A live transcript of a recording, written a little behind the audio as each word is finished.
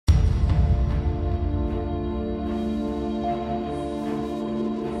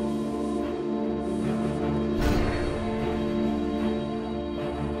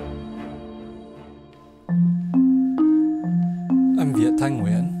Thanh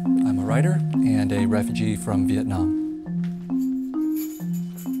Nguyen. I'm a writer and a refugee from Vietnam.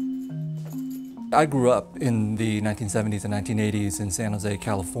 I grew up in the 1970s and 1980s in San Jose,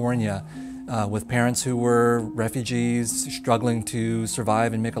 California, with parents who were refugees struggling to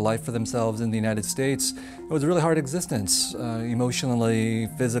survive and make a life for themselves in the United States. It was a really hard existence, emotionally,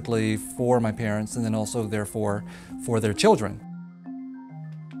 physically, for my parents, and then also, therefore, for their children.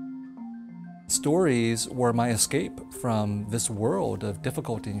 Stories were my escape from this world of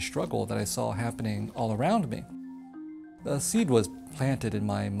difficulty and struggle that I saw happening all around me. The seed was planted in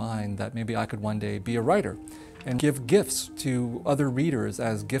my mind that maybe I could one day be a writer and give gifts to other readers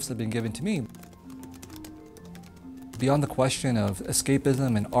as gifts had been given to me. Beyond the question of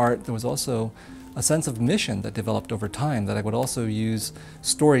escapism and art, there was also a sense of mission that developed over time, that I would also use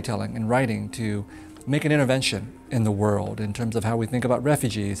storytelling and writing to make an intervention in the world in terms of how we think about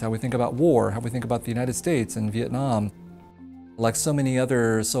refugees, how we think about war, how we think about the United States and Vietnam. Like so many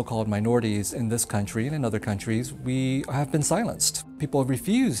other so-called minorities in this country and in other countries, we have been silenced. People have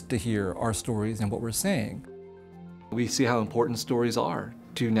refused to hear our stories and what we're saying. We see how important stories are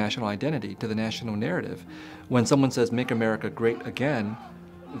to national identity, to the national narrative. When someone says, "Make America Great Again,"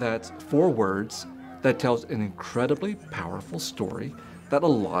 that's 4 words that tells an incredibly powerful story that a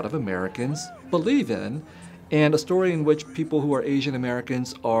lot of Americans believe in, and a story in which people who are Asian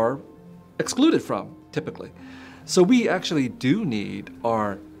Americans are excluded from, typically. So we actually do need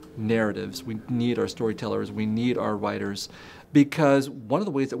our narratives, we need our storytellers, we need our writers, because one of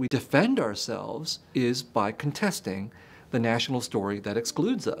the ways that we defend ourselves is by contesting the national story that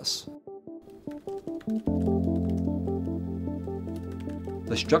excludes us.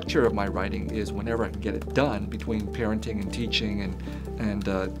 The structure of my writing is whenever I can get it done, between parenting and teaching and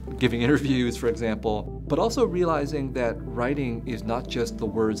giving interviews, for example, but also realizing that writing is not just the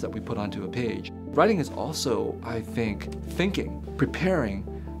words that we put onto a page. Writing is also, I think, thinking, preparing,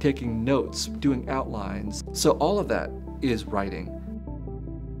 taking notes, doing outlines. So all of that is writing.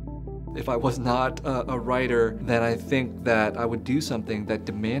 If I was not a writer, then I think that I would do something that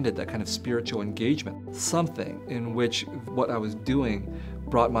demanded that kind of spiritual engagement, something in which what I was doing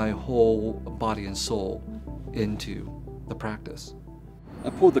brought my whole body and soul into the practice. I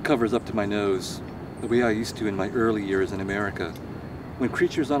pulled the covers up to my nose, the way I used to in my early years in America, when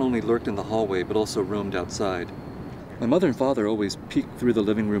creatures not only lurked in the hallway but also roamed outside. My mother and father always peeked through the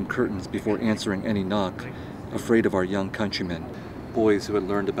living room curtains before answering any knock, afraid of our young countrymen, boys who had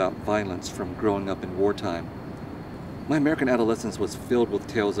learned about violence from growing up in wartime. My American adolescence was filled with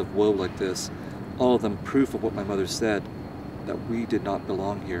tales of woe like this, all of them proof of what my mother said, that we did not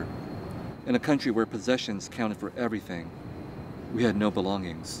belong here. In a country where possessions counted for everything, we had no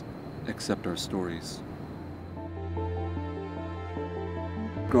belongings except our stories.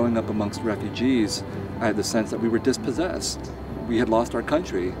 Growing up amongst refugees, I had the sense that we were dispossessed. We had lost our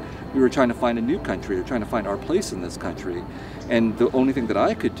country. We were trying to find a new country, or trying to find our place in this country. And the only thing that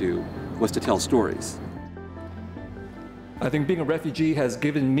I could do was to tell stories. I think being a refugee has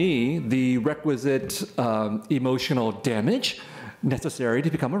given me the requisite emotional damage necessary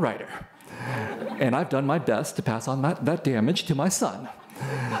to become a writer. And I've done my best to pass on that damage to my son.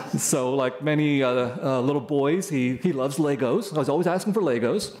 So like many little boys, he loves Legos. I was always asking for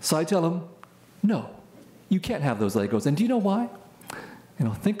Legos. So I tell him, no, you can't have those Legos. And do you know why? And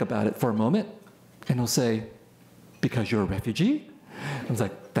he'll think about it for a moment, and he'll say, because you're a refugee? I was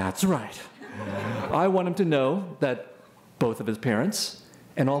like, that's right. I want him to know that both of his parents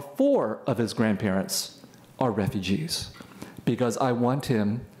and all 4 of his grandparents are refugees, because I want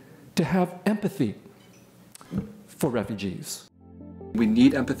him to have empathy for refugees. We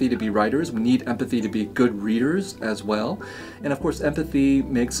need empathy to be writers. We need empathy to be good readers as well. And of course, empathy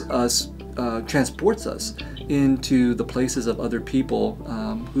makes us, transports us into the places of other people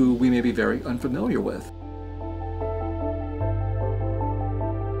who we may be very unfamiliar with.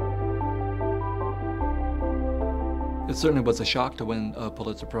 It certainly was a shock to win a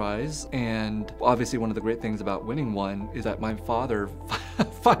Pulitzer Prize, and obviously one of the great things about winning one is that my father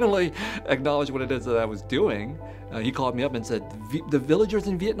finally acknowledged what it is that I was doing. He called me up and said, the villagers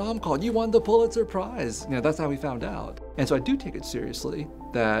in Vietnam called, you won the Pulitzer Prize. You know, that's how he found out. And so I do take it seriously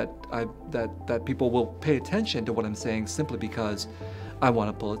that people will pay attention to what I'm saying simply because I won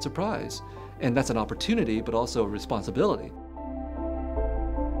a Pulitzer Prize. And that's an opportunity, but also a responsibility.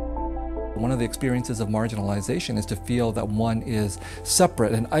 One of the experiences of marginalization is to feel that one is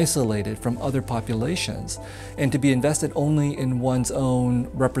separate and isolated from other populations, and to be invested only in one's own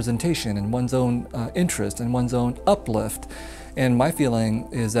representation and one's own interest and one's own uplift. And my feeling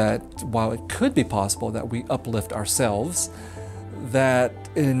is that while it could be possible that we uplift ourselves, that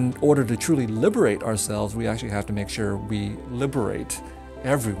in order to truly liberate ourselves, we actually have to make sure we liberate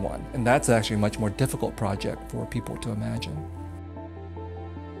everyone. And that's actually a much more difficult project for people to imagine.